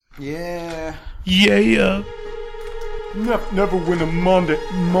Yeah. Yeah. Never win a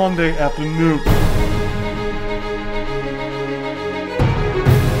Monday afternoon.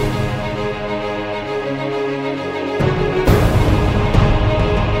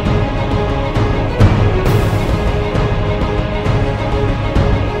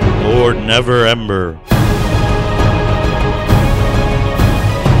 Lord Never Ember.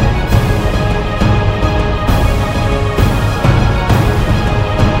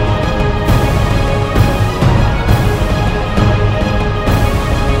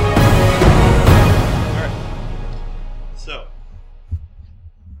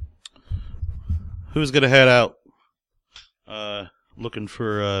 Who's gonna head out looking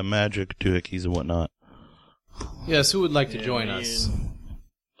for magic doohickeys and whatnot? Yes, who would like to join us?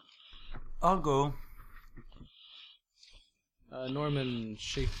 I'll go. Norman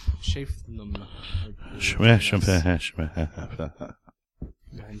Schaefnum.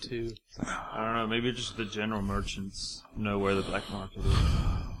 Behind two. I don't know, maybe just the general merchants know where the black market is.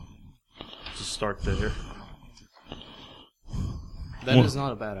 Just start there. That is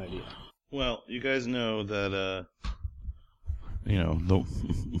not a bad idea. Well, you guys know that, the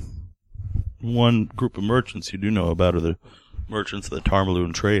one group of merchants you do know about are the merchants of the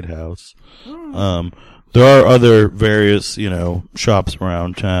Tarmaloon Trade House. There are other various, shops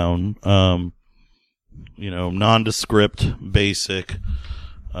around town, nondescript, basic,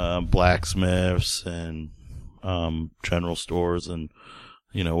 blacksmiths and, general stores and,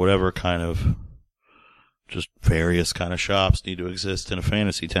 whatever kind of, just various kind of shops need to exist in a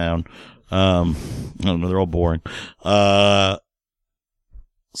fantasy town. I don't know, they're all boring.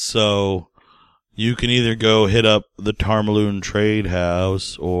 So you can either go hit up the Tarmaloon Trade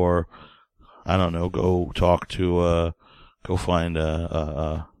House or, I don't know, go talk to, go find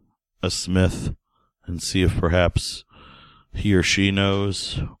a smith and see if perhaps he or she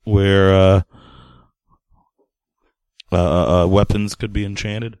knows where, weapons could be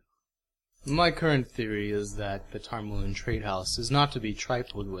enchanted. My current theory is that the Tarmaloon Trade House is not to be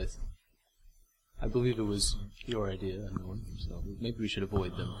trifled with. I believe it was your idea, Norman, so maybe we should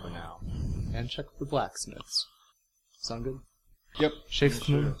avoid them for now. And check with the blacksmiths. Sound good? Yep.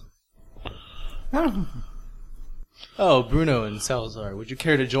 Schaefnum? Oh, Bruno and Salazar, would you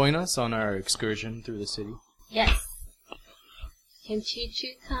care to join us on our excursion through the city? Yes. Can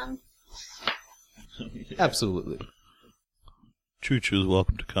Choo-Choo come? Absolutely. Choo-Choo's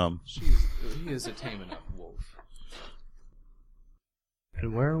welcome to come. He is a tame enough wolf.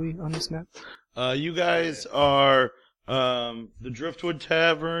 And where are we on this map? You guys are, the Driftwood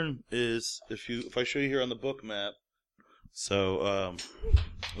Tavern is, if I show you here on the book map, so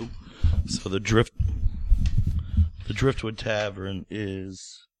the Driftwood Tavern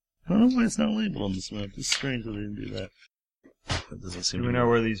is, I don't know why it's not labeled on this map. It's strange that they didn't do that. That doesn't seem Do we know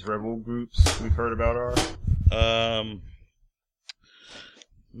where these rebel groups we've heard about are?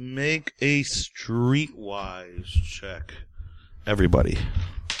 Make a streetwise check. Everybody.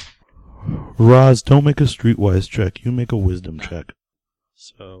 Roz, don't make a streetwise check. You make a wisdom check.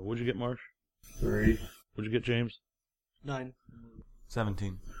 So, what'd you get, Marsh? 3. What'd you get, James? 9.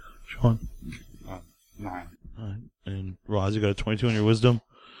 17. Sean? 9. Alright. And Roz, you got a 22 on your wisdom.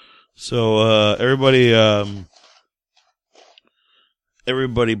 So, everybody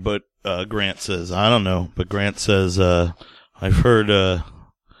but Grant says, I don't know, but Grant says, I've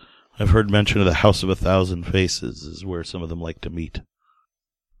heard mention of the House of 1,000 Faces is where some of them like to meet.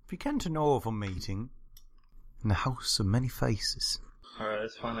 If you can to know of a meeting in the House of Many Faces. Alright,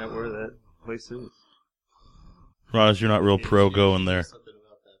 let's find out where that place is. Roz, you're not real pro going there.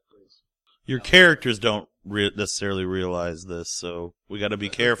 Your characters don't necessarily realize this, so we got to be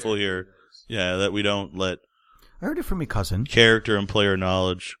careful here. Yeah, that we don't let I heard it from my cousin. character and player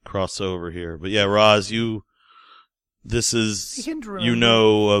knowledge cross over here. But yeah, Roz, this is, you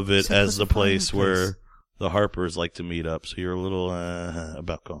know of it as the place where the Harpers like to meet up, so you're a little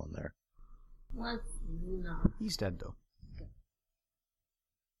about going there. What's not? He's dead, though.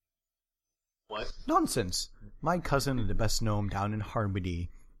 What? Nonsense. My cousin is the best gnome down in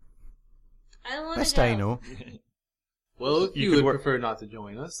Harmony. I don't want to Best go. I know. Well, if You you could would prefer not to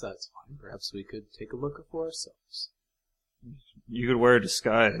join us, that's fine. Perhaps we could take a look for ourselves. You could wear a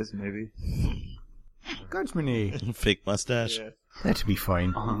disguise, maybe. Guardsman, Fake mustache. Yeah. that'd be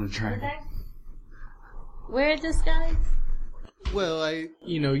fine. Okay. Where is this guy? Well,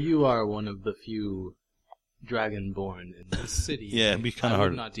 you are one of the few Dragonborn in this city. Yeah, it'd be kinda I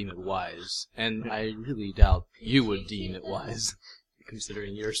hard. would not deem it wise, and I really doubt you would deem it wise,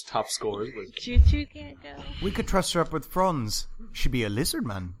 considering your top scores. But Choo-Choo can't go. We could trust her up with Franz. She'd be a lizard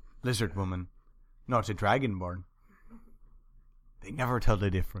woman, not a dragonborn. They never tell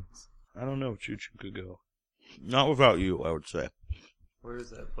the difference. I don't know if Choo Choo could go. Not without you, I would say. Where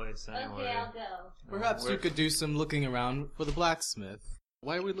is that place anyway? Okay, I'll go. Perhaps you could do some looking around for the blacksmith.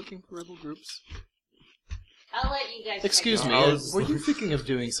 Why are we looking for rebel groups? I'll let you guys. Excuse check me, it out. were you thinking of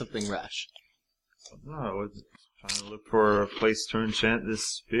doing something rash? No, I was trying to look for a place to enchant this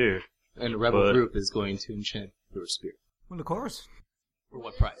spear. And a rebel But- group is going to enchant your spear. Well, of course. For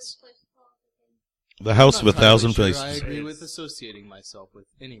what price? The House of Not a Thousand entirely sure Faces. I agree with associating myself with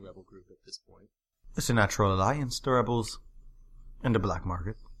any rebel group at this point. It's a natural alliance, the rebels and the black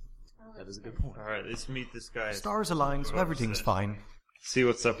market. That is a good point. Alright, let's meet this guy. Stars align, so everything's fine. See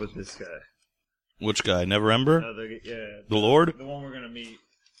what's up with this guy. Which guy? Never Ember? The Lord? The one we're gonna meet.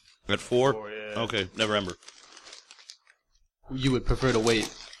 At 4? Yeah. Okay, Never Ember. You would prefer to wait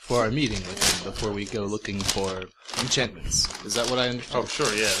for our meeting with him before we go looking for enchantments. Is that what I understand? Oh,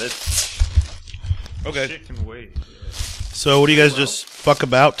 sure, yeah, that's... Okay. Shit can wait. Yeah. So what do you guys just fuck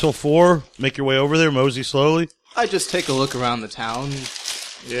about till 4? Make your way over there, mosey slowly? I just take a look around the town,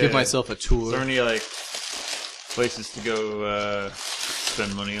 give myself a Is tour. there any, like, places to go,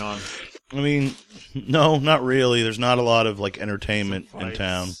 spend money on? I mean, no, not really. There's not a lot of, like, entertainment in Fights,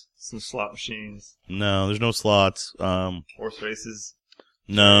 town. Some slot machines. No, there's no slots. Horse races.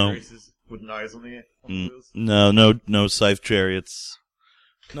 No. Races with knives on the Mm, wheels. no scythe chariots.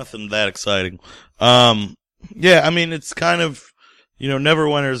 Nothing that exciting. Yeah, I mean, it's kind of,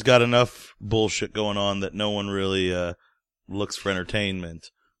 Neverwinter's got enough bullshit going on that no one really, looks for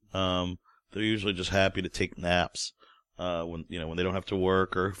entertainment. They're usually just happy to take naps, when they don't have to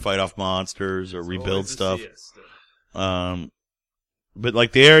work or fight off monsters or rebuild Always a stuff. siesta. But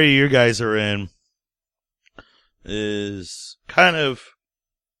like the area you guys are in is kind of,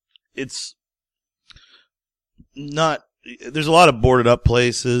 it's not, there's a lot of boarded up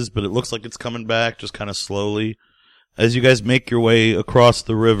places, but it looks like it's coming back just kind of slowly. As you guys make your way across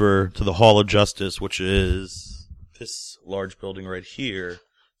the river to the Hall of Justice, which is this large building right here.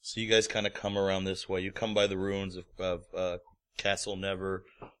 So you guys kind of come around this way. You come by the ruins of Castle Never,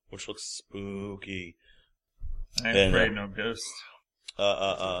 which looks spooky. I ain't afraid no ghost.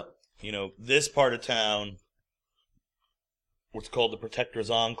 This part of town, what's called the Protector's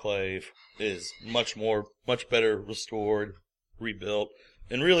Enclave, is much better restored, rebuilt,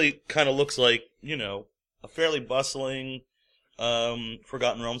 and really kind of looks like, a fairly bustling,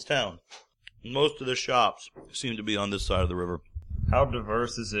 Forgotten Realms town. Most of the shops seem to be on this side of the river. How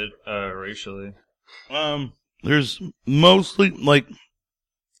diverse is it, racially? There's mostly, like,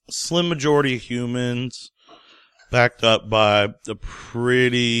 slim majority of humans, backed up by a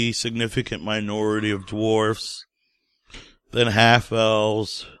pretty significant minority of dwarfs, then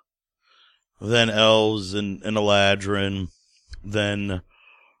half-elves, then elves and Eladrin, then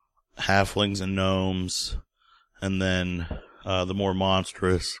halflings and gnomes, and then the more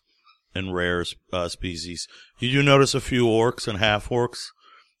monstrous and rare species. You do notice a few orcs and half-orcs,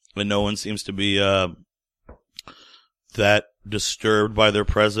 but no one seems to be that disturbed by their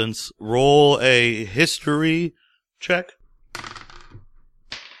presence. Roll a history check.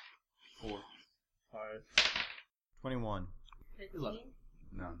 21. 11.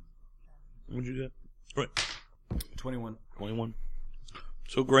 None. What'd you get? Right. 21. 21.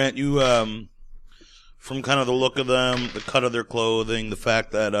 So Grant, you, from kind of the look of them, the cut of their clothing, the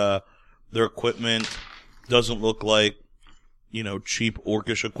fact that, their equipment doesn't look like, cheap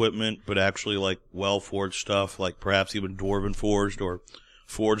orcish equipment, but actually like well-forged stuff, like perhaps even dwarven forged or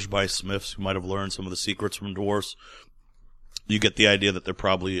forged by smiths who might have learned some of the secrets from dwarfs. You get the idea that they're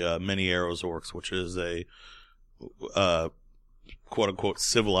probably, Many Arrows orcs, which is a, quote-unquote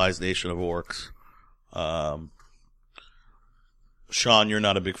civilized nation of orcs. Sean, you're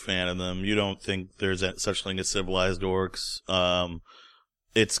not a big fan of them. You don't think there's such thing as civilized orcs.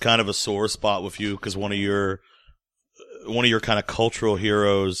 It's kind of a sore spot with you because one of your kind of cultural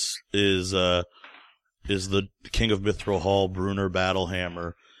heroes is the King of Mithril Hall, Brunner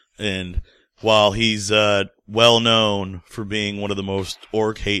Battlehammer, and while he's well known for being one of the most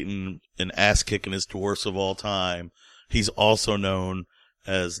orc-hating and ass-kickingest dwarfs of all time, he's also known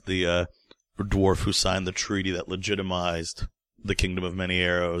as the dwarf who signed the treaty that legitimized the Kingdom of Many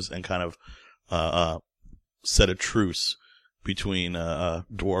Arrows and kind of set a truce between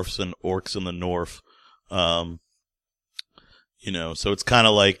dwarfs and orcs in the north. So it's kind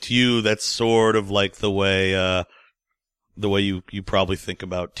of like, to you, that's sort of like the way you probably think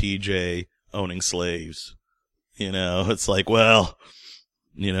about TJ owning slaves. It's like, well,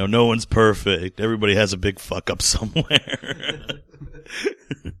 no one's perfect. Everybody has a big fuck up somewhere.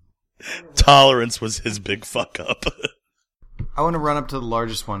 Tolerance was his big fuck up. I want to run up to the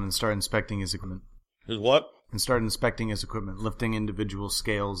largest one and start inspecting his equipment. His what? and start inspecting his equipment, lifting individual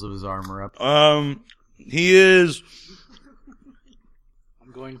scales of his armor up. He is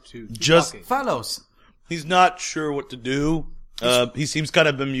I'm going to keep just walking. Fellows, he's not sure what to do. He seems kind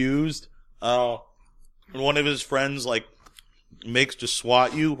of bemused. And one of his friends like makes to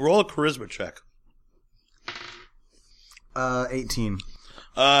swat you. Roll a charisma check. 18.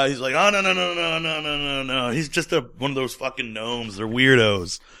 He's like, oh no. He's just one of those fucking gnomes. They're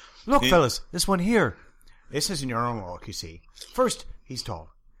weirdos. Look, fellas, this one here. This isn't your own walk, you see. First, he's tall.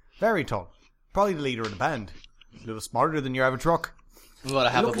 Very tall. Probably the leader of the band. A little smarter than your average rock. I'm about to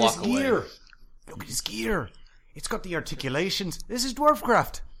have Look a at his walk away. gear. Look at his gear. It's got the articulations. This is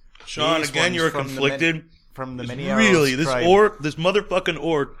dwarfcraft. Sean, These again, ones you're from conflicted. From the It's many really, arrows this tribe. motherfucking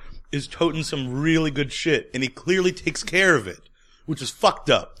orc is toting some really good shit, and he clearly takes care of it, which is fucked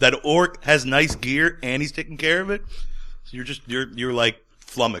up. That orc has nice gear, and he's taking care of it. So you're like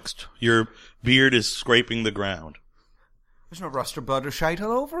flummoxed. Your beard is scraping the ground. There's no rust or blood or shite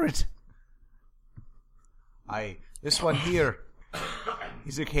all over it. Aye, this one here.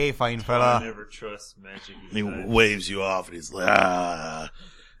 He's a okay, fine I fella. never trust magic. He waves you off, and he's like,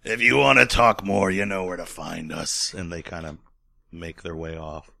 if you want to talk more, you know where to find us. And they kind of make their way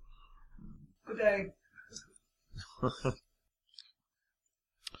off. Good day.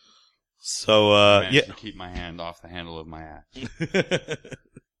 So, I managed yeah. to keep my hand off the handle of my axe.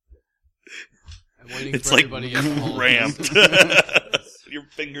 I'm waiting It's for like everybody else to hold ramped. Your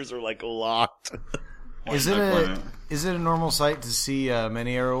fingers are like locked. Is it a normal sight to see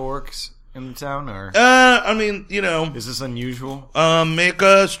many arrow orcs in the town, or I mean, is this unusual? make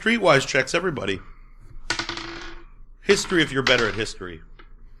streetwise checks, everybody. History, if you're better at history.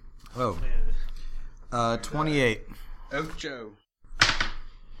 Oh. 28. Oak Joe.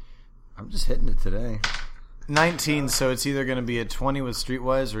 I'm just hitting it today. 19, so it's either going to be a 20 with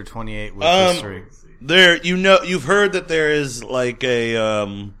streetwise or 28 with history. You've heard that there is like a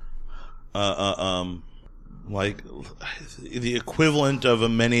like the equivalent of a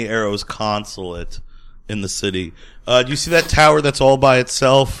many arrows consulate in the city. Do you see that tower that's all by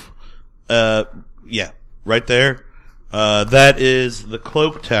itself? Yeah, right there. That is the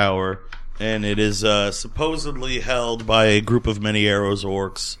Cloak Tower, and it is supposedly held by a group of many arrows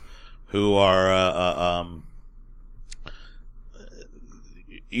orcs who are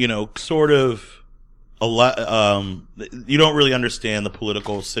sort of you don't really understand the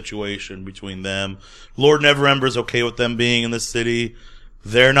political situation between them. Lord Neverember's okay with them being in the city.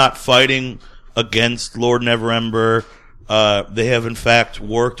 They're not fighting against Lord Neverember. They have in fact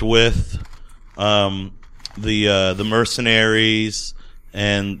worked with the mercenaries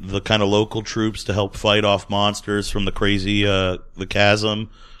and the kind of local troops to help fight off monsters from the crazy the chasm.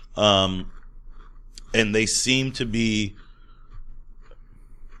 And they seem to be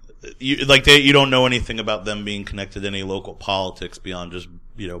you don't know anything about them being connected to any local politics beyond just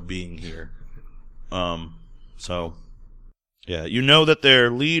being here. So yeah, that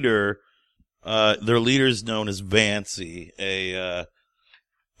their leader's known as Vancy.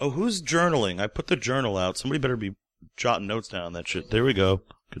 Who's journaling? I put the journal out. Somebody better be jotting notes down on that shit. There we go.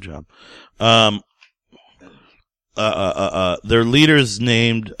 Good job. Their leader's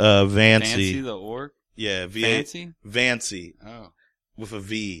named Vancy. Fancy the orc? Yeah, Fancy? Vancy. Oh. With a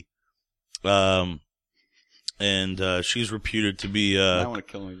V. And she's reputed to be I want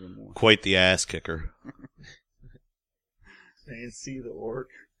to kill him even more. quite the ass kicker. Fancy the orc.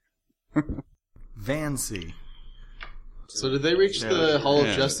 Vancy. So did they reach the Hall of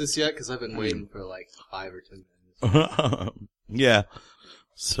Yeah. Justice yet? Because I've been waiting for like 5 or 10 minutes. Yeah.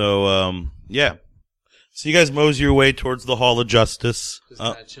 So, yeah. So you guys mosey your way towards the Hall of Justice. Just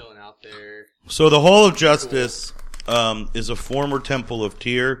kind of chilling out there. So the Hall of Justice is a former temple of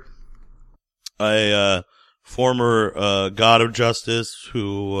Tyr, a former god of justice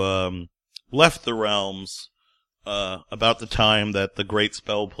who left the realms about the time that the Great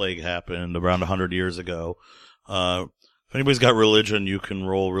Spell Plague happened, around 100 years ago. If anybody's got religion, you can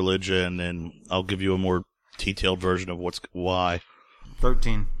roll religion, and I'll give you a more detailed version of why.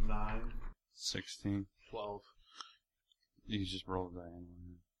 13. 9. 16. 12. You just roll that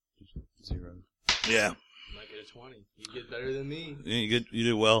anyway. Just 0. Yeah. Might get a 20. You get better than me. You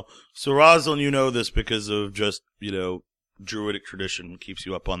do well. So Rosalind, you know this because of just, Druidic tradition keeps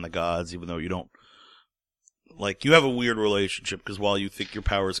you up on the gods, even though you don't, you have a weird relationship, because while you think your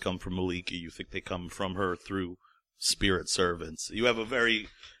powers come from Maliki, you think they come from her through spirit servants. You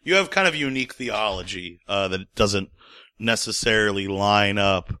have kind of unique theology, that doesn't necessarily line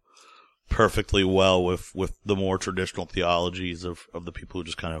up perfectly well with the more traditional theologies of the people who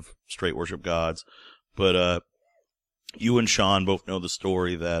just kind of straight worship gods. But you and Sean both know the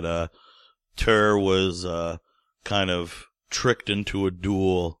story that Tur was kind of tricked into a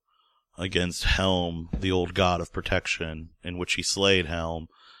duel against Helm, the old god of protection, in which he slayed Helm.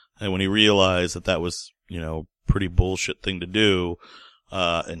 And when he realized that that was, pretty bullshit thing to do,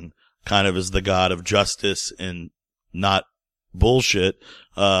 and kind of as the god of justice and not bullshit,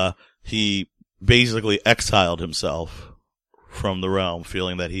 he basically exiled himself from the realm,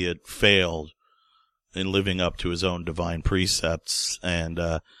 feeling that he had failed in living up to his own divine precepts, and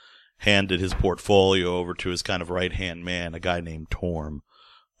handed his portfolio over to his kind of right-hand man, a guy named Torm,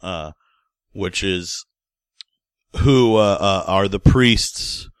 which is who are the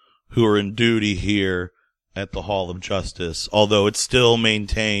priests who are in duty here at the Hall of Justice, although it still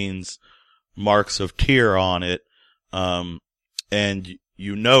maintains marks of Tyr on it. And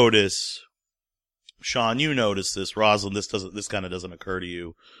you notice, Sean, you notice this. Rosalind, this kind of doesn't occur to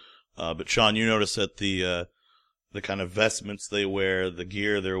you. But Sean, you notice that the kind of vestments they wear, the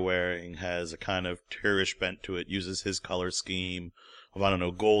gear they're wearing has a kind of Tyrish bent to it, uses his color scheme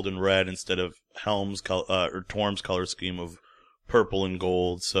of, gold and red instead of Helm's or Torm's color scheme of purple and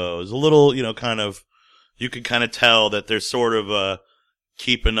gold. So it's a little, you can kind of tell that they're sort of,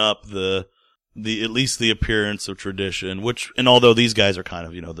 keeping up the at least the appearance of tradition, and although these guys are kind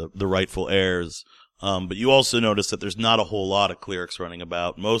of, the rightful heirs, but you also notice that there's not a whole lot of clerics running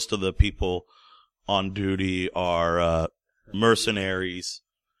about. Most of the people on duty are, mercenaries,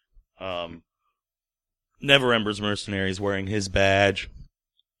 Neverember's mercenaries wearing his badge,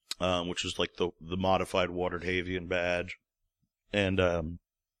 which is like the modified Waterhavian badge, and,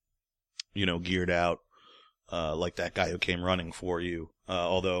 geared out, like that guy who came running for you,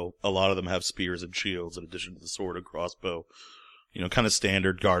 although a lot of them have spears and shields in addition to the sword and crossbow, kind of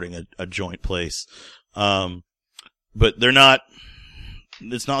standard guarding a joint place. But they're not,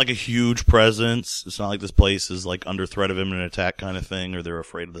 it's not like a huge presence. It's not like this place is like under threat of imminent attack kind of thing, or they're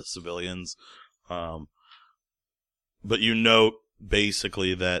afraid of the civilians. But you note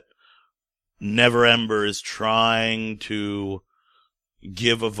basically that Neverember is trying to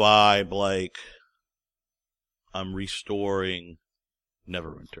give a vibe like, I'm restoring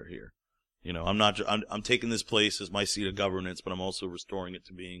Neverwinter here. I'm taking this place as my seat of governance, but I'm also restoring it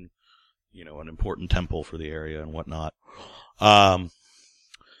to being, an important temple for the area and whatnot. So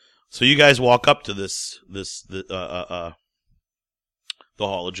you guys walk up to the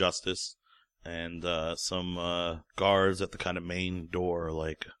Hall of Justice, and some guards at the kind of main door are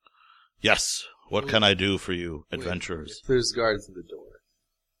like, yes, what can I do for you, adventurers? If there's guards at the door,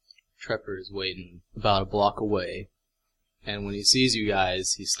 Trepper is waiting about a block away, and when he sees you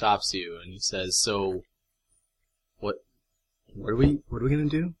guys, he stops you and he says, "So, what are we gonna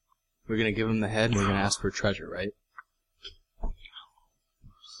do? We're gonna give him the head and we're gonna ask for treasure, right?"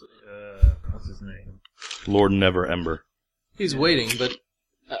 What's his name? Lord Neverember. He's waiting, but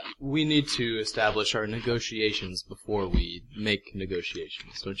we need to establish our negotiations before we make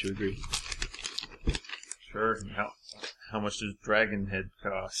negotiations. Don't you agree? Sure. How much does Dragon Head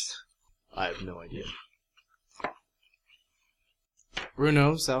cost? I have no idea.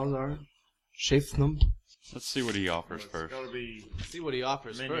 Bruno, Salazar, Shafnum. Let's see what he offers first. Gotta be See what he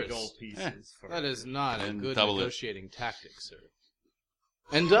offers many first. gold pieces. for That is not a And good double it. negotiating tactic, sir.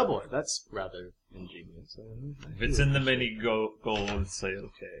 And double it. That's rather ingenious. If it's in the mini gold, say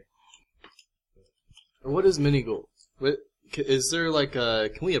okay. What is mini gold? Is there like a...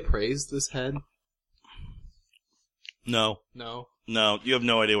 Can we appraise this head? No, No. you have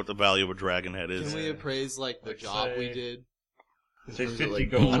no idea what the value of a dragon head is. Can we appraise like the Like, job we say- did? In Say terms of, 50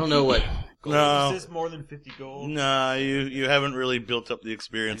 like, gold. I don't know what... No. Is this more than 50 gold? Nah, you haven't really built up the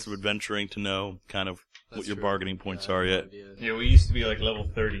experience of adventuring to know kind of what That's your true. bargaining points I have are no yet. idea. Yeah, we used to be like level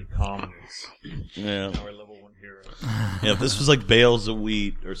 30 commoners. Yeah. Now we're level 1 heroes. Yeah, if this was like bales of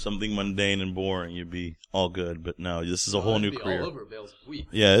wheat or something mundane and boring, you'd be all good. But no, this is a whole I'd new be career. all over bales of wheat.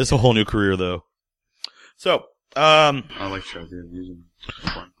 Yeah, it's a whole new career though. So, I like the idea of using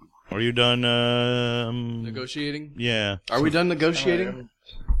are you done? Negotiating? Yeah. Are we done negotiating?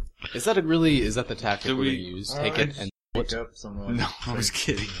 Is that the tactic Did we're we- gonna use? Alright. Take it and... Pick up some, No, I was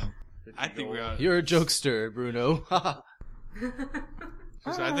kidding. 50 I think we gold. got. You're a jokester, Bruno. I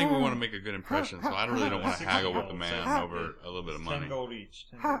think we want to make a good impression, so I really don't want to haggle with the man over a little bit of 10 money. gold each.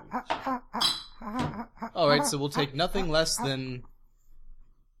 10 gold each. Alright, so we'll take nothing less than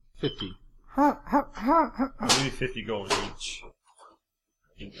 50. I believe 50 gold each.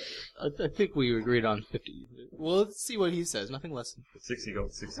 I think we agreed on 50. Well, let's see what he says. Nothing less than 60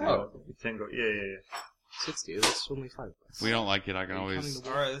 gold, 60 Oh. gold. 10 gold. Yeah. 60. That's only 5 bucks. If we don't like it, I can Are you always counting the-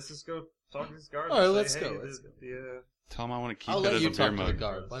 Alright, let's just go talk to this guard. All right, and let's say, go, hey, let's go. tell him I want to keep I'll it let as you a beer talk to the mug.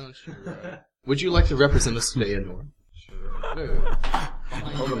 guard. Why don't you? Would you like to represent us today, Anor? Sure.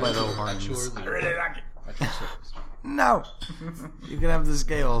 Hold it by the At horns. your lead. At your service. No! You can have the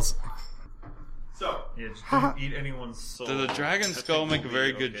scales. Yeah, just don't eat anyone's soul. Does a dragon skull make a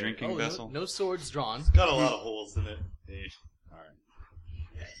very good drinking Oh, vessel? no swords drawn. Got a lot of holes in it. Alright.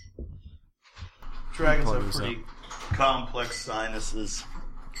 Dragons have Close pretty complex sinuses.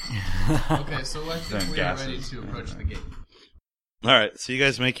 Okay, so I think Then we are gases. ready to approach the gate. All right, so you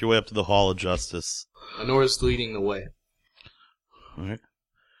guys make your way up to the Hall of Justice. Honora's leading the way. All right.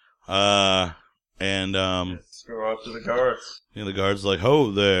 And Let's go up to the guards. the guard's like,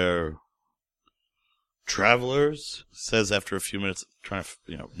 "Ho there, travelers," says after a few minutes, trying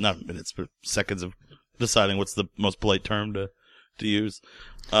to, not minutes, but seconds of deciding what's the most polite term to use.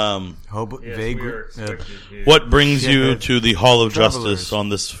 Hope Yes, vague. we are expected here. What brings you Yeah, to the Hall of travelers. Justice on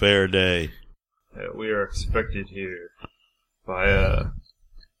this fair day? We are expected here by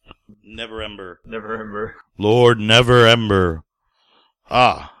Never Ember. Neverember. Lord Never Ember.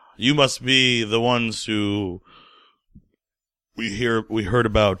 Ah, you must be the ones who we heard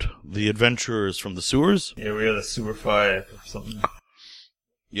about, the adventurers from the sewers? Yeah, we are the Sewer 5 or something.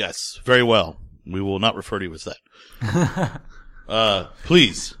 Yes, very well. We will not refer to you as that.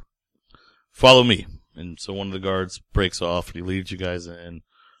 Please, follow me. And so one of the guards breaks off and he leads you guys in.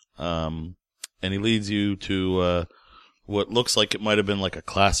 And he leads you to, what looks like it might have been like a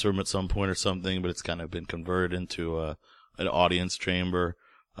classroom at some point or something, but it's kind of been converted into, an audience chamber.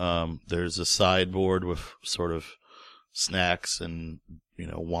 There's a sideboard with sort of snacks and,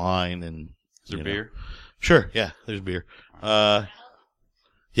 wine and. Is there you know. beer? Sure, yeah, there's beer.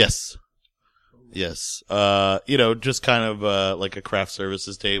 Yes. Yes. Just kind of, like a craft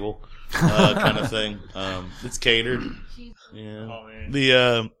services table, kind of thing. It's catered. Yeah. Oh,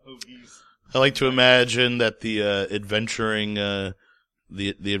 man. I like to imagine that the adventuring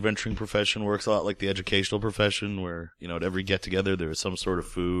profession works a lot like the educational profession, where at every get together there is some sort of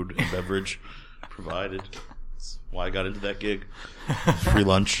food and beverage provided. That's why I got into that gig. Free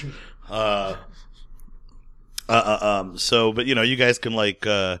lunch. But you guys can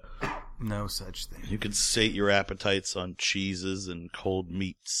No such thing. you can sate your appetites on cheeses and cold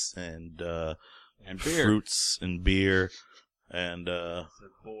meats and beer. fruits and beer and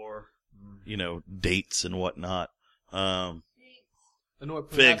Four. dates and whatnot. Honora,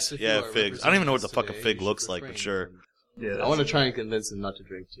 perhaps Figs, if you yeah, are figs. I don't even know what the fuck a representing us fig today, you looks should like, but refrain sure. from- Yeah, I want to try and convince him not to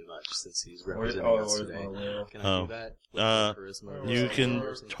drink too much since he's representing us where's today. my will? Can I Oh. do that? Charisma. You can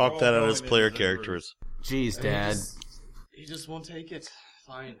talk that out as player characters. Jeez, Dad. He just won't take it.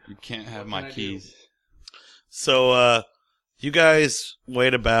 Fine. You can't have What my can I do? keys. So, you guys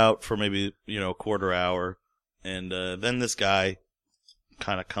wait about for maybe, a quarter hour, and then this guy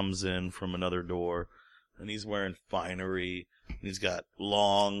kind of comes in from another door, and he's wearing finery, and he's got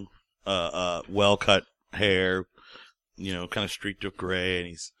long, well-cut hair, kind of streaked with gray, and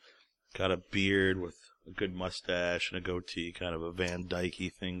he's got a beard with a good mustache and a goatee, kind of a Van Dyke-y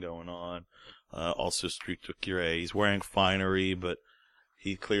thing going on, also streaked with gray. He's wearing finery, but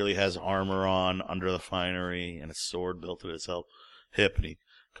he clearly has armor on under the finery and a sword built at his hip, and he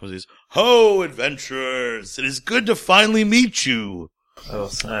comes and says, "Ho, adventurers! It is good to finally meet you!" Oh,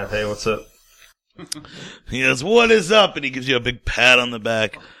 snap. Hey, what's up? He goes, "What is up?" And he gives you a big pat on the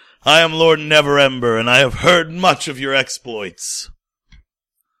back. "I am Lord Neverember, and I have heard much of your exploits.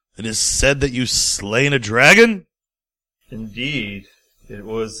 It is said that you slain a dragon?" Indeed. It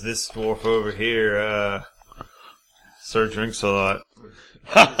was this dwarf over here, Sir Drinks a Lot.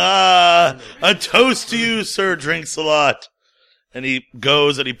 "Ha ha! A toast to you, Sir Drinks-a-lot." And he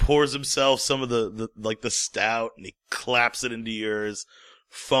goes and he pours himself some of the stout, and he claps it into yours,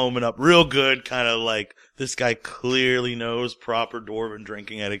 foaming up real good, kind of like this guy clearly knows proper dwarven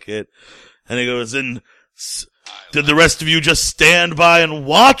drinking etiquette. And he goes, "And did the rest of you just stand by and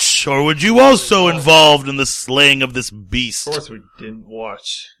watch, or were you also involved in the slaying of this beast?" Of course we didn't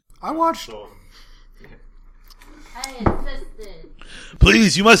watch. I watched. I insisted.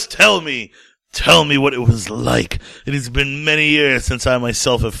 "Please, you must tell me. Tell me what it was like. It has been many years since I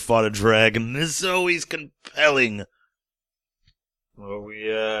myself have fought a dragon, and it is always compelling." Well, we,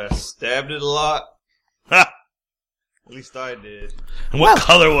 stabbed it a lot. Ha! At least I did. And what Well-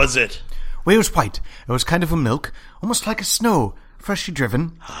 color was it? Well, it was white. It was kind of a milk, almost like a snow, freshly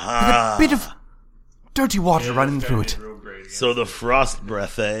driven, with a bit of dirty water running through it. So the frost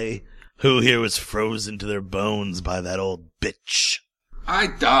breath, eh? Who here was frozen to their bones by that old bitch? I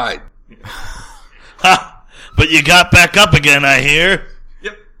died. Ha! But you got back up again, I hear.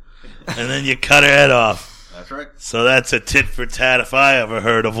 Yep. And then you cut her head off. That's right. So that's a tit for tat if I ever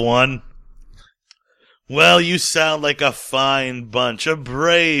heard of one. Well, you sound like a fine bunch, a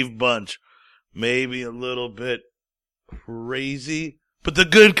brave bunch. Maybe a little bit crazy, But the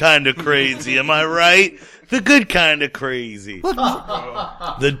good kind of crazy, am I right? The good kind of crazy. Look,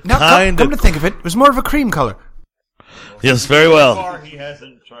 The now, kind come of... to think of it, it was more of a cream color. Yes, very So well. far, he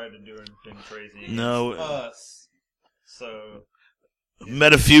hasn't tried to do anything crazy against No. us. So,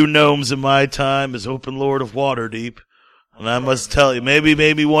 Met a few gnomes in my time as Open Lord of Waterdeep. And I must tell you,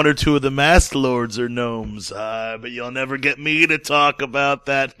 maybe one or two of the Master Lords are gnomes. But you'll never get me to talk about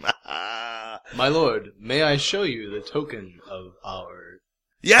that. My lord, may I show you the token of our...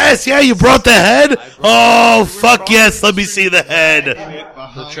 Yes, yeah, you brought the head? Oh, fuck yes, let me see the head.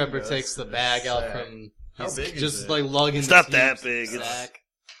 The Trevor takes the bag out from... He's big is just it? like lugging It's this not that huge big, it's- sack.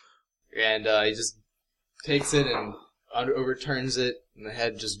 And he just takes it and overturns it, and the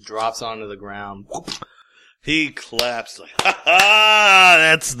head just drops onto the ground. He claps like, ha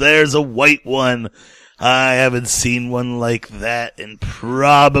ha, there's a white one. I haven't seen one like that in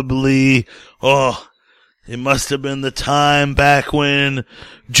probably, it must have been the time back when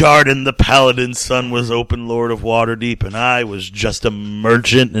Jarden the Paladin's son was Open Lord of Waterdeep and I was just a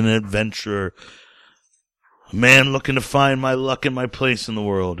merchant and adventurer. A man looking to find my luck and my place in the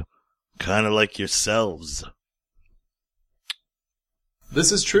world. Kind of like yourselves.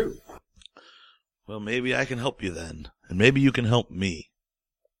 This is true. Well, maybe I can help you then. And maybe you can help me.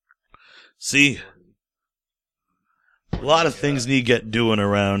 See, a lot of things need get doing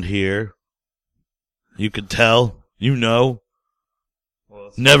around here. You could tell. You know. well,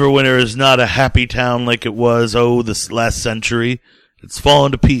 it's Neverwinter is not a happy town like it was, this last century. It's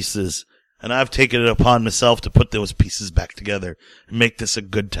fallen to pieces. And I've taken it upon myself to put those pieces back together and make this a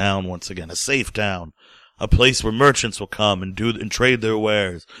good town once again. A safe town. A place where merchants will come and trade their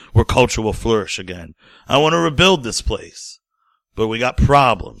wares. Where culture will flourish again. I want to rebuild this place. But we got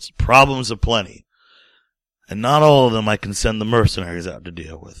problems. Problems aplenty. And not all of them I can send the mercenaries out to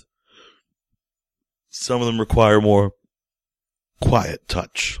deal with. Some of them require more quiet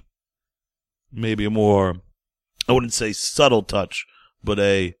touch. Maybe a more, I wouldn't say subtle touch, but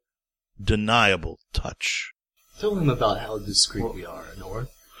a deniable touch. Tell him about how discreet we are, Nor.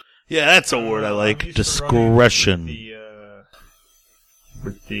 Yeah, that's a word I I'm like. used to running Discretion.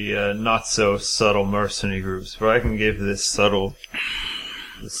 with the not so subtle mercenary groups, but I can give this subtle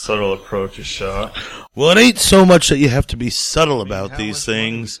approach a shot. Well, it ain't so much that you have to be subtle about How these much money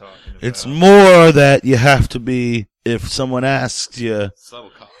are we things. talking It's about? more that you have to be, if someone asks you,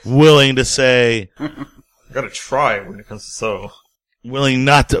 Subtle cost. willing to say, I gotta try when it comes to subtle. willing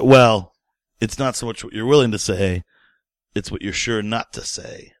not to, well, it's not so much what you're willing to say, it's what you're sure not to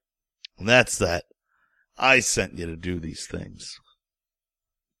say. And that's that. I sent you to do these things.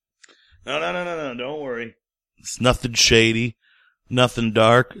 No, don't worry. It's nothing shady, nothing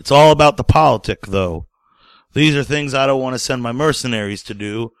dark. It's all about the politic, though. These are things I don't want to send my mercenaries to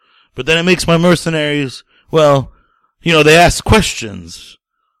do, but then it makes my mercenaries, well, they ask questions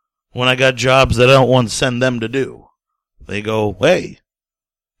when I got jobs that I don't want to send them to do. They go, hey,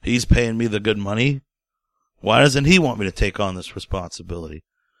 he's paying me the good money. Why doesn't he want me to take on this responsibility?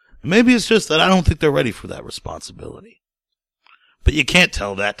 Maybe it's just that I don't think they're ready for that responsibility. But you can't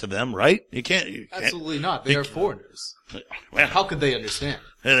tell that to them, right? You can't. Absolutely not. They are foreigners. Well, How could they understand?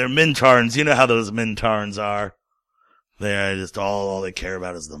 they're Mintarns. You know how those Mintarns are. They're just all they care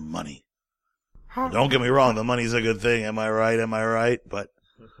about is the money. Don't get me wrong, the money's a good thing. Am I right? But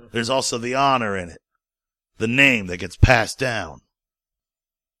there's also the honor in it. The name that gets passed down.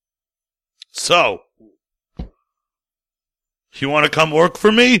 So, you want to come work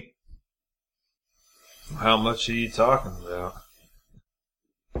for me? How much are you talking about?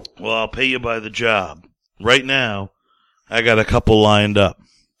 Well, I'll pay you by the job. Right now, I got a couple lined up.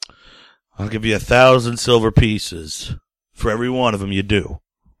 I'll give you 1,000 silver pieces for every one of them you do.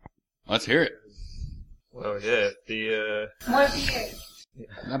 Let's hear it. Well, yeah, the More beer.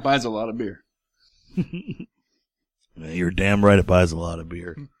 That buys a lot of beer. Yeah, you're damn right it buys a lot of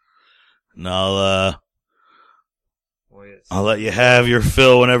beer. And well, yes. I'll let you have your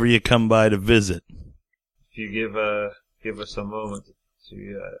fill whenever you come by to visit. If you give us a moment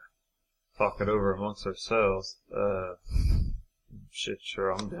to talk it over amongst ourselves,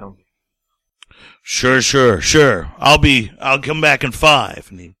 sure, I'm down. Sure. I'll come back in 5.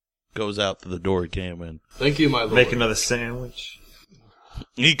 And he goes out to the door he came in. Thank you, my lord. Make another sandwich.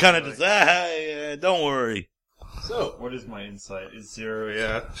 He kind of just, don't worry. So, What is my insight? Is 0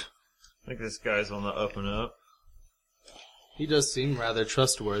 yet? I think this guy's on the up and up. he does seem rather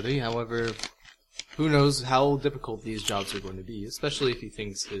trustworthy. However, who knows how difficult these jobs are going to be, especially if he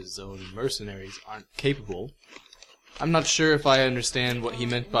thinks his own mercenaries aren't capable. I'm not sure if I understand what he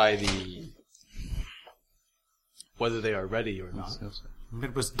meant by whether they are ready or not.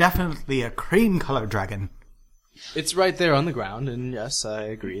 It was definitely a cream color dragon. It's right there on the ground, and yes, I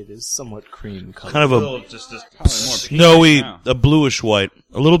agree, it is somewhat cream colored. Kind of a Probably more snowy, now. a bluish white,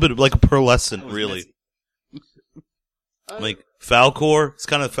 a little bit like a pearlescent, really. Like Falcor, it's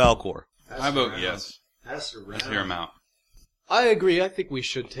kind of Falcor. I vote yes. Let's hear him out. I agree, I think we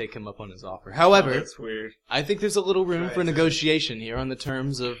should take him up on his offer. However, That's weird. I think there's a little room for negotiation here on the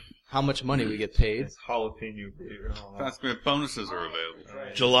terms of how much money we get paid. It's jalapeno beer. Bonuses are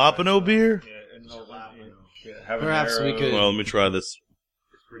available. Jalapeno beer? Yeah, and Perhaps we could- Well, let me try this.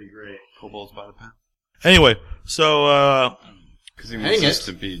 Kobolds by the pound. Anyway, so, Because he Hang wants it. us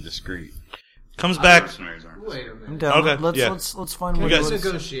to be discreet. comes back. Mercenaries aren't. Wait a I'm minute. down. Okay, Let's yeah. let's find Can what we guys-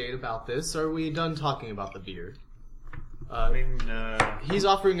 negotiate about this? Are we done talking about the beer? I mean, He's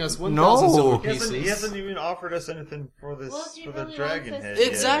offering us 1,000 No. silver he pieces. hasn't even offered us anything for this Well, do you for the really dragon want us head. to-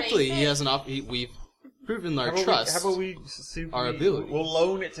 yet. Exactly. He has an we've proven our trust. How about we see if our we- ability. We'll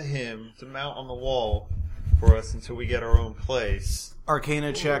loan it to him to mount on the wall for us until we get our own place.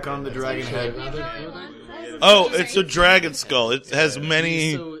 Arcana check on the dragon head. Oh, it's a dragon skull. It has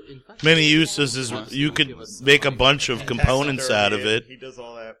many many uses. As you could make a bunch of components out of it. He does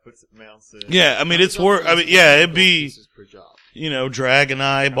all that, puts it, mounts it. Yeah, I mean, it's worth. I mean, yeah, it'd be, dragon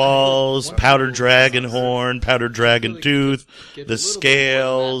eyeballs, powdered dragon horn, powdered dragon tooth, the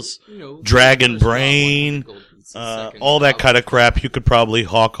scales, dragon brain, all that kind of crap you could probably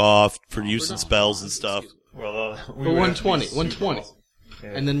hawk off for use in spells and stuff. Well, we But would have to be 120, super 120, awesome.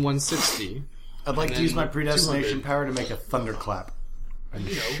 and then 160. I'd like And to use then my predestination 200. power to make a thunderclap.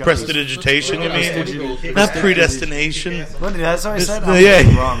 Prestidigitation, you mean? Not predestination. What, that's what I said? yeah.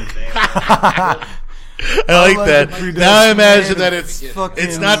 I'm wrong. I like like that. the Now I imagine that predestination.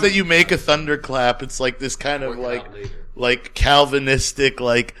 it's not that you make a thunderclap. It's like this kind of like Calvinistic,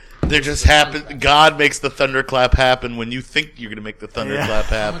 like there just happen. God makes the thunderclap happen when you think you're going to make the thunderclap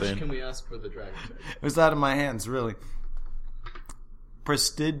How much happen. can we ask for the dragon? It was out of my hands, really.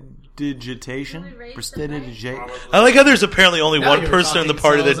 Prestidigitation? Can we raise the Prestidigitation. I like how there's apparently only Now one you're person in the talking,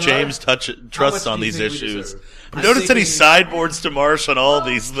 party that Salazar. James trusts How much on do you these think we issues. deserve? I've noticed that he thinking- sideboards to Marsh on all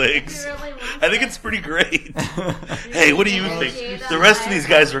these things. He really wants I think it. it's pretty great. Hey, what do you think? The rest of these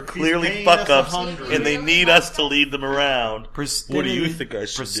guys are clearly paying fuck us ups, 100. and they need us to lead them around. What do you think I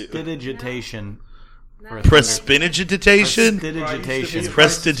should do? Prestidigitation. Prestidigitation? Prestidigitation.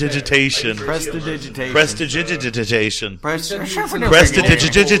 Prestidigitation. Prestidigitation. Prestidigitation.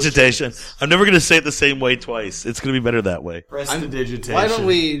 Prestidigitation. I'm never going to say it the same way twice. It's going to be better that way. Prestidigitation. Why don't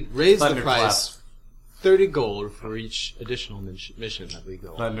we raise the Thunderclap. price 30 gold for each additional mission that we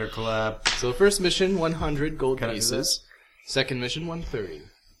go on. Thunderclap. So first mission, 100 gold Can I do pieces. Second mission, 130.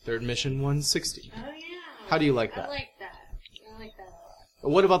 Third mission, 160. Oh yeah. How do you like that? I like that. I like that a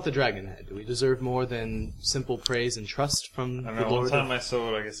lot. What about the dragon head? Do we deserve more than simple praise and trust from I the don't know, one Lord? time I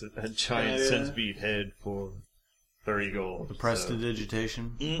sold, I guess, a giant sense-beat head for 30 gold. The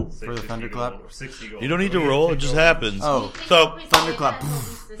prestidigitation Mm. for the thunderclap. 60 gold. You don't need to roll, it just happens. Oh, So, thunderclap.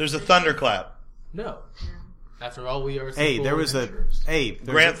 there's a thunderclap. No. After all, we are Hey, simple there was a. adventurers. Hey, there's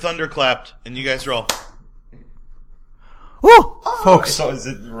Grant thunderclapped, and you guys roll. Woo! Folks, So is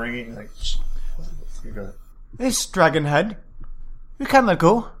it ringing? Like, you go. this dragon head. We can't let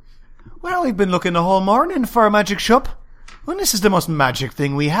go. Well, we've been looking the whole morning for a magic shop. Well, this is the most magic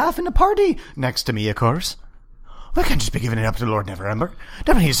thing we have in the party. Next to me, of course. We can't just be giving it up to Lord Neverember.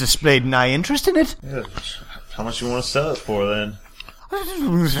 Definitely he's displayed an eye interest in it. Yeah. How much you want to sell it for then?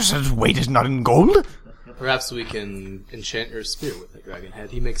 His weight is not in gold. Perhaps we can enchant your spear with the dragon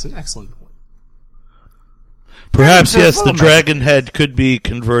head. He makes an excellent point. Perhaps, Dragon yes, says, the "Well, dragon head could be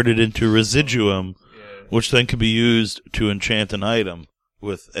converted into residuum, which then could be used to enchant an item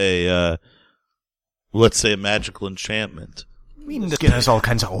with a, let's say, a magical enchantment. I mean, the skin has all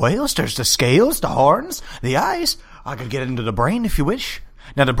kinds of oils. There's the scales, the horns, the eyes. I could get into the brain if you wish.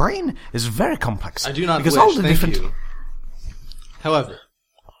 Now, the brain is very complex. I do not because wish, all the thank different. you. However,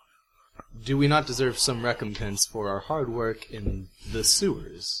 do we not deserve some recompense for our hard work in the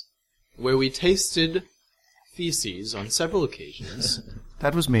sewers, where we tasted feces on several occasions?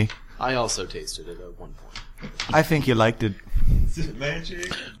 That was me. I also tasted it at one point. I think you liked it.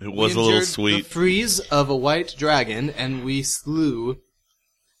 Magic? It was a We little endured sweet. the freeze of a white dragon, and we slew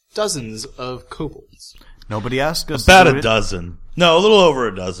dozens of kobolds. Nobody asked us. About to do a it. dozen. No, a little over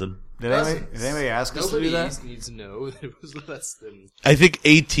a dozen. Did anybody ask us to Nobody do that? needs to know that it was less than I think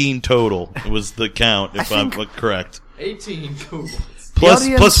 18 total was the count, if I'm correct. 18 kobolds. Plus,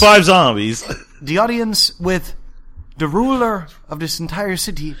 audience- plus 5 zombies. The audience with the ruler of this entire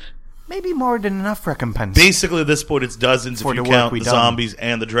city, maybe more than enough recompense. Basically, at this point, it's dozens For if you the work count we the done. zombies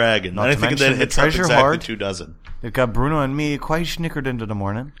and the dragon. Not And I to think that mention the hits up treasure exactly hoard. 2 dozen. It got Bruno and me quite snickered into the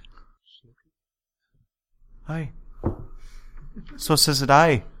morning. Aye. So says it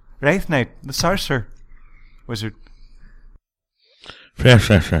I, Wraith Knight, the sorcerer. Wizard.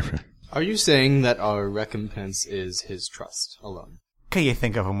 Are you saying that our recompense is his trust alone? Can you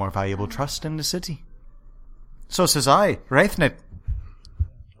think of a more valuable trust in the city? So says I, Wraith Knight.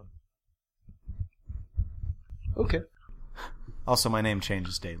 Okay. Also, my name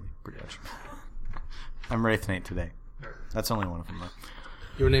changes daily, pretty much. I'm Wraith Knight today. That's only one of them, though.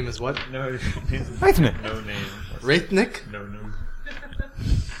 Your name is what? No, Wraith Knight. no name. Wraithnick? No.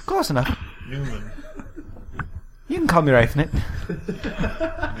 Close enough. Newman. You can call me Wraith Knight.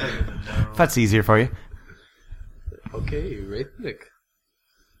 If that's easier for you. Okay, Wraithnick.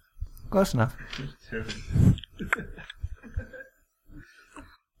 Close enough.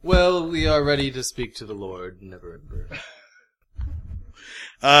 Well, we are ready to speak to the Lord Neverember.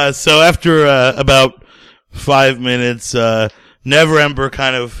 So after about 5 minutes,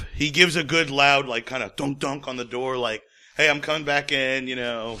 Neverember he gives a good loud, like, kind of dunk on the door, like, hey, I'm coming back in,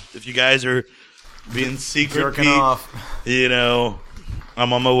 if you guys are being secret, Jerking off.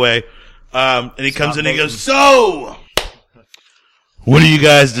 I'm on my way. And he comes in and he goes, so, what have you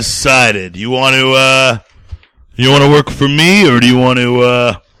guys decided? You want to work for me, or do you want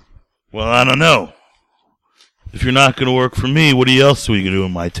to, well, I don't know. If you're not going to work for me, what else are you going to do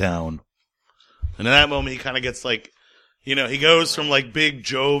in my town? And in that moment, he kind of gets like, he goes from like big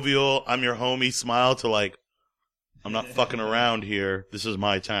jovial, I'm your homie smile to like, I'm not fucking around here. This is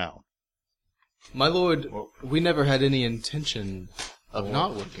my town. My lord, we never had any intention of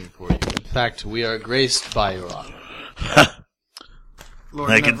not working for you. In fact, we are graced by your honor.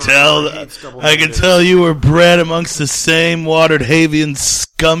 I can tell you were bred amongst the same watered Havian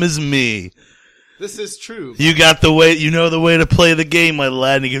scum as me. This is true. You got the way, the way to play the game, my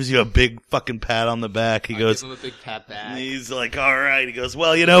lad. And he gives you a big fucking pat on the back. He goes, give him a big pat back. He's like, all right. He goes,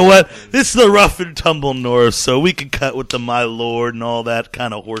 well, you know what? This is the rough and tumble north, so we can cut with the my lord and all that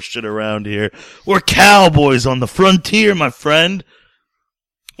kind of horse shit around here. We're cowboys on the frontier, my friend.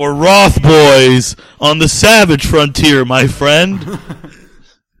 Or Roth boys on the savage frontier, my friend.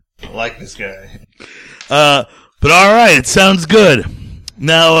 I like this guy. But all right, it sounds good.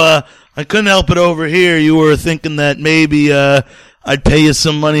 Now, I couldn't help it over here. You were thinking that maybe I'd pay you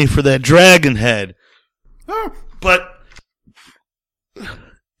some money for that dragon head. But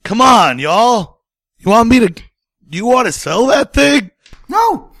come on, y'all. You want to sell that thing?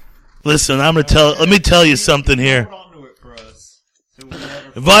 No! Listen, let me tell you something here. Hold on to it for us. So we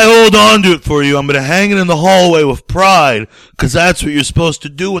never If I hold on to it for you, I'm going to hang it in the hallway with pride, because that's what you're supposed to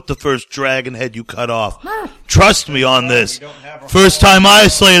do with the first dragon head you cut off. Trust me on this. First time I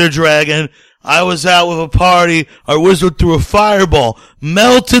slayed a dragon, I was out with a party, our wizard threw a fireball,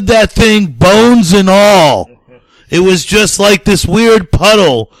 melted that thing, bones and all. It was just like this weird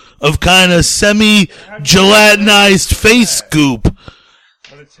puddle of kind of semi-gelatinized face goop.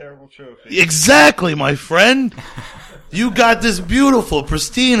 What a terrible trophy. Exactly, my friend. You got this beautiful,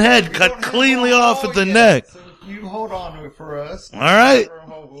 pristine head cut cleanly off at the neck. So you hold on to it for us. All right.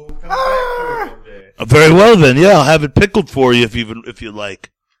 We'll come back to it one day. Very well then. Yeah, I'll have it pickled for you if you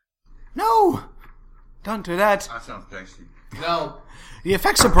like. No! Don't do that. That sounds tasty. No. The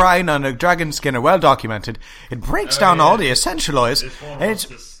effects of brine on a dragon skin are well documented. It breaks down all the essential oils. This one And wants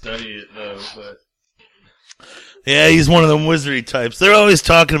it's to study it though, but Yeah, he's one of them wizardy types. They're always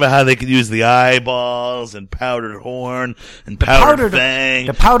talking about how they could use the eyeballs and powdered horn and powdered fang.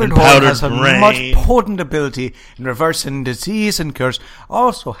 The powdered and horn powdered has a brain. much potent ability in reversing disease and cures.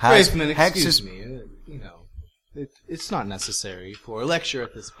 Also has Graceman, excuse hexes. me. It's not necessary for a lecture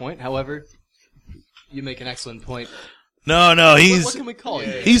at this point. However, you make an excellent point. No, What can we call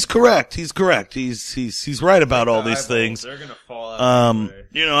you? he's correct. He's correct. He's right about all these things. they're gonna fall out.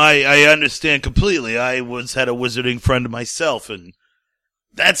 Anyway. I understand completely. I had a wizarding friend myself, and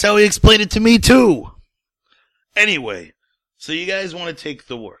that's how he explained it to me too. Anyway, so you guys want to take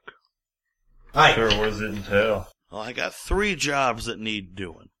the work? Sure, what does it entail? Well, I got 3 jobs that need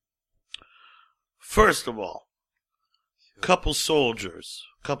doing. First of all, couple soldiers,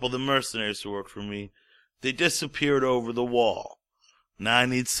 couple of the mercenaries who work for me, they disappeared over the wall. Now I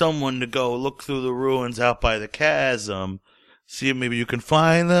need someone to go look through the ruins out by the chasm, see if maybe you can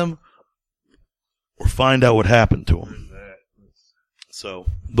find them, or find out what happened to them. Where's that? So,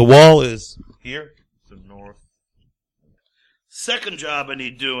 the wall is here. It's the north. Second job I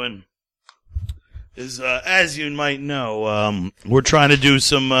need doing is, as you might know, we're trying to do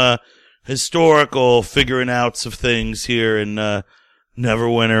some, historical figuring outs of things here in,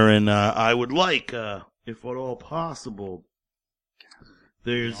 Neverwinter, and, I would like, if at all possible,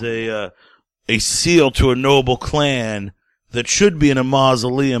 there's a seal to a noble clan that should be in a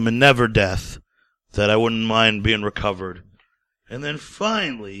mausoleum in Neverdeath that I wouldn't mind being recovered. And then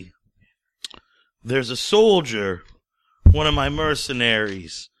finally, there's a soldier, one of my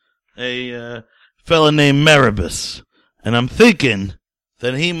mercenaries, a fella named Meribus. And I'm thinking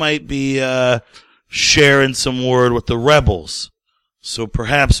that he might be sharing some word with the rebels. So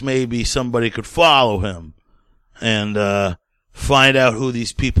perhaps maybe somebody could follow him and find out who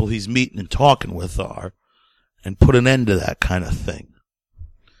these people he's meeting and talking with are and put an end to that kind of thing.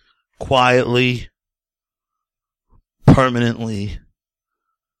 Quietly, permanently.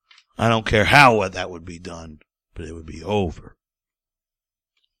 I don't care how that would be done, but it would be over.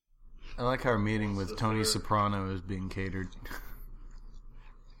 I like our meeting with Tony Soprano is being catered.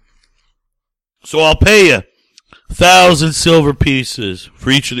 So I'll pay you 1,000 silver pieces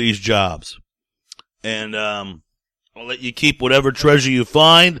for each of these jobs. And I'll let you keep whatever treasure you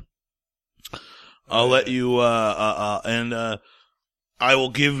find. I'll let you, I will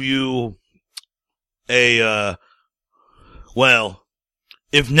give you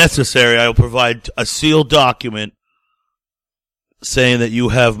if necessary, I will provide a sealed document saying that you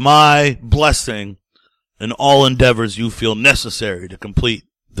have my blessing in all endeavors you feel necessary to complete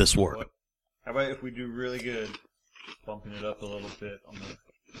this work. How about if we do really good, bumping it up a little bit on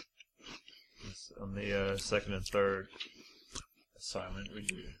the second and third assignment we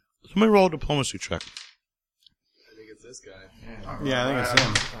do. Somebody roll a diplomacy check. I think it's this guy. Yeah, I think it's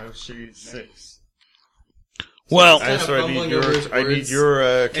him. I'll shoot 6. Well, Kind of so I fumbling need over your his words.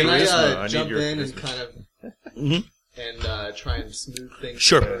 charisma. Can I I jump need your in and charisma. kind of mhm. and try and smooth things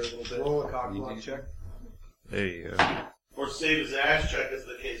Sure. over a little bit? Roll a cock block check. There you go. Or save his ass check as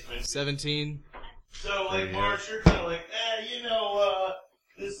the case may be. 17. So, like, Marsh, you're kind of like,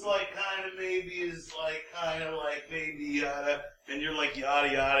 this, like, kind of maybe is, like, kind of like maybe yada, and you're, like,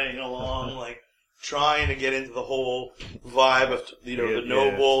 yada-yadaing along, like, trying to get into the whole vibe of, the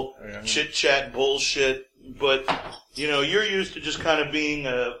noble Yeah. chit-chat bullshit, but, you're used to just kind of being,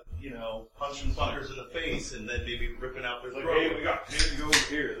 punching fuckers in the face and then maybe ripping out their throat. Like, hey, we got to go over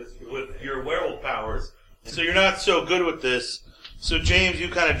here. Let's go with your werewolf powers. So you're not so good with this. So, James, you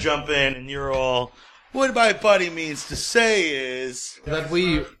kind of jump in, and you're all, what my buddy means to say is... That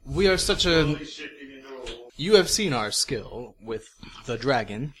we are such a... You have seen our skill with the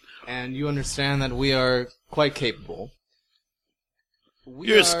dragon, and you understand that we are quite capable.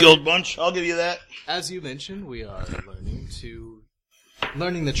 You're a skilled bunch, I'll give you that. As you mentioned, we are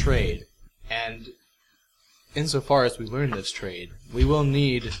learning the trade, and insofar as we learn this trade, we will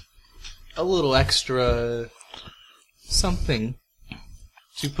need a little extra something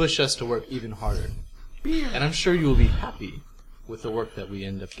to push us to work even harder. And I'm sure you will be happy with the work that we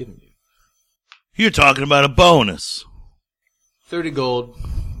end up giving you. You're talking about a bonus. 30 gold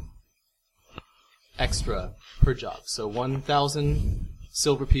extra per job. So 1,000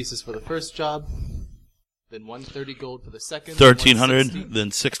 silver pieces for the first job, then 130 gold for the second. 1,300, 160. then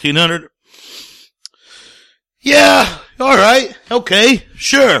 1,600. Yeah, alright, okay,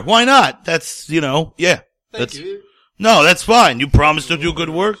 sure, why not? That's, yeah. Thank you. No, that's fine. You promised to do good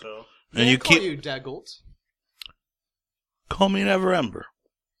work, and May you I call keep... you Dagolt? Call me Never Ember.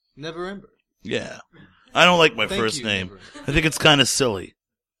 Never Ember. Yeah. I don't like my Thank first you, name. Never. I think it's kind of silly.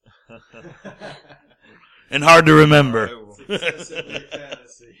 And hard to remember.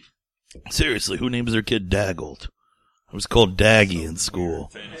 Seriously, who names their kid Daggold? I was called Daggy in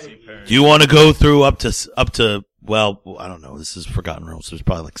school. Do you want to go through up to, well, I don't know. This is Forgotten Realms, so it's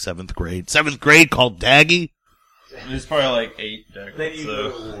probably like 7th grade. 7th grade called Daggy? There's probably like 8 decks. Then you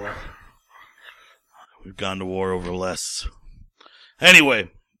go to war. We've gone to war over less. Anyway,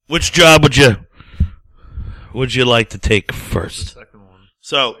 which job would you like to take first? Second one.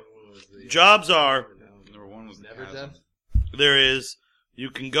 So, jobs are, Number 1 was the Never chasm. death. you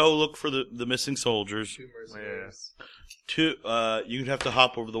can go look for the missing soldiers. 2 mercenaries. You'd have to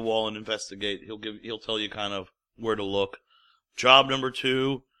hop over the wall and investigate. He'll tell you kind of where to look. Job number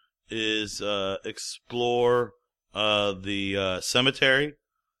 2 is explore the cemetery.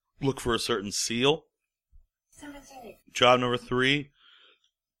 Look for a certain seal. Cemetery. Job number 3,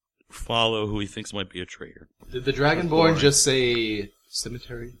 follow who he thinks might be a traitor. Did the Dragonborn just say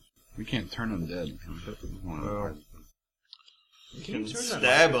cemetery? We can't turn them dead. You can turn that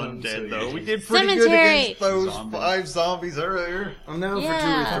stab microphone so undead, you though. can- We did pretty good Cemetery. against those Zombies. 5 zombies earlier. I'm down for 2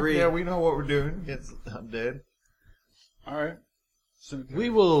 Yeah. or 3. Yeah, we know what we're doing against undead. Alright. We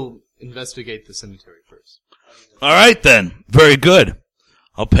will investigate the cemetery first. All right then. Very good.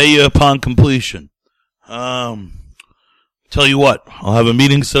 I'll pay you upon completion. Tell you what, I'll have a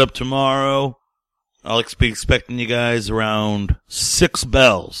meeting set up tomorrow. I'll be expecting you guys around 6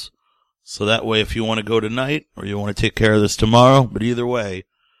 bells. So that way, if you want to go tonight or you want to take care of this tomorrow, but either way,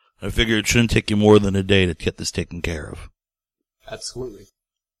 I figure it shouldn't take you more than a day to get this taken care of. Absolutely.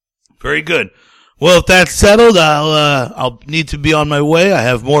 Very good. Well, if that's settled, I'll need to be on my way. I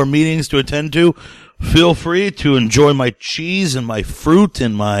have more meetings to attend to. Feel free to enjoy my cheese and my fruit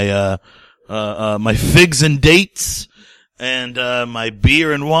and my my figs and dates and my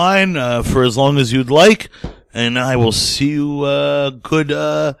beer and wine for as long as you'd like. And I will see you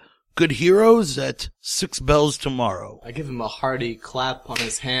good heroes at 6 bells tomorrow. I give him a hearty clap on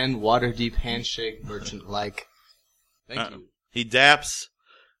his hand, water-deep handshake, merchant-like. Thank you. He daps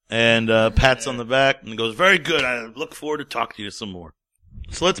and pats on the back and goes, very good. I look forward to talking to you some more.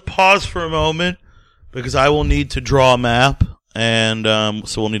 So let's pause for a moment because I will need to draw a map, and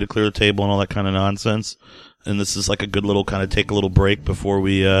so we'll need to clear the table and all that kind of nonsense. And this is like a good little kind of take a little break before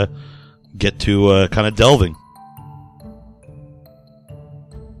we get to kind of delving.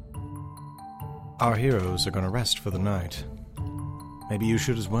 Our heroes are going to rest for the night. Maybe you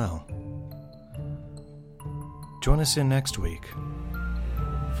should as well. Join us in next week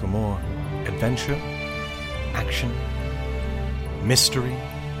for more adventure, action, mystery,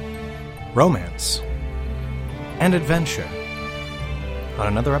 romance, and adventure on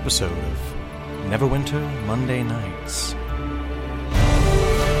another episode of Neverwinter Monday Nights.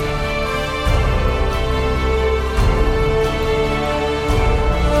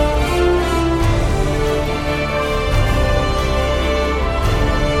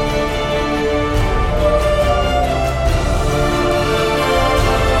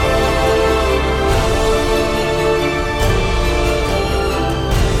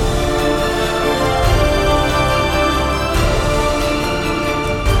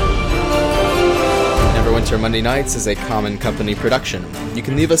 Monday Nights is a Common Company production. You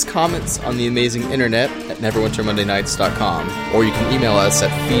can leave us comments on the amazing internet at neverwintermondaynights.com, or you can email us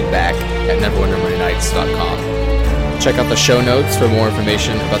at feedback@neverwintermondaynights.com. Check out the show notes for more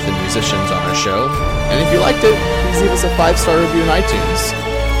information about the musicians on our show, and if you liked it, please leave us a 5-star review on iTunes.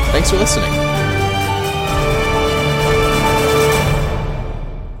 Thanks for listening.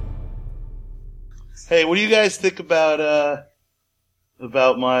 Hey, what do you guys think about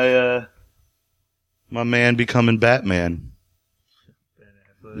my man becoming Batman?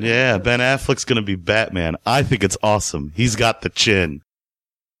 Yeah, Ben Affleck's gonna be Batman. I think it's awesome. He's got the chin.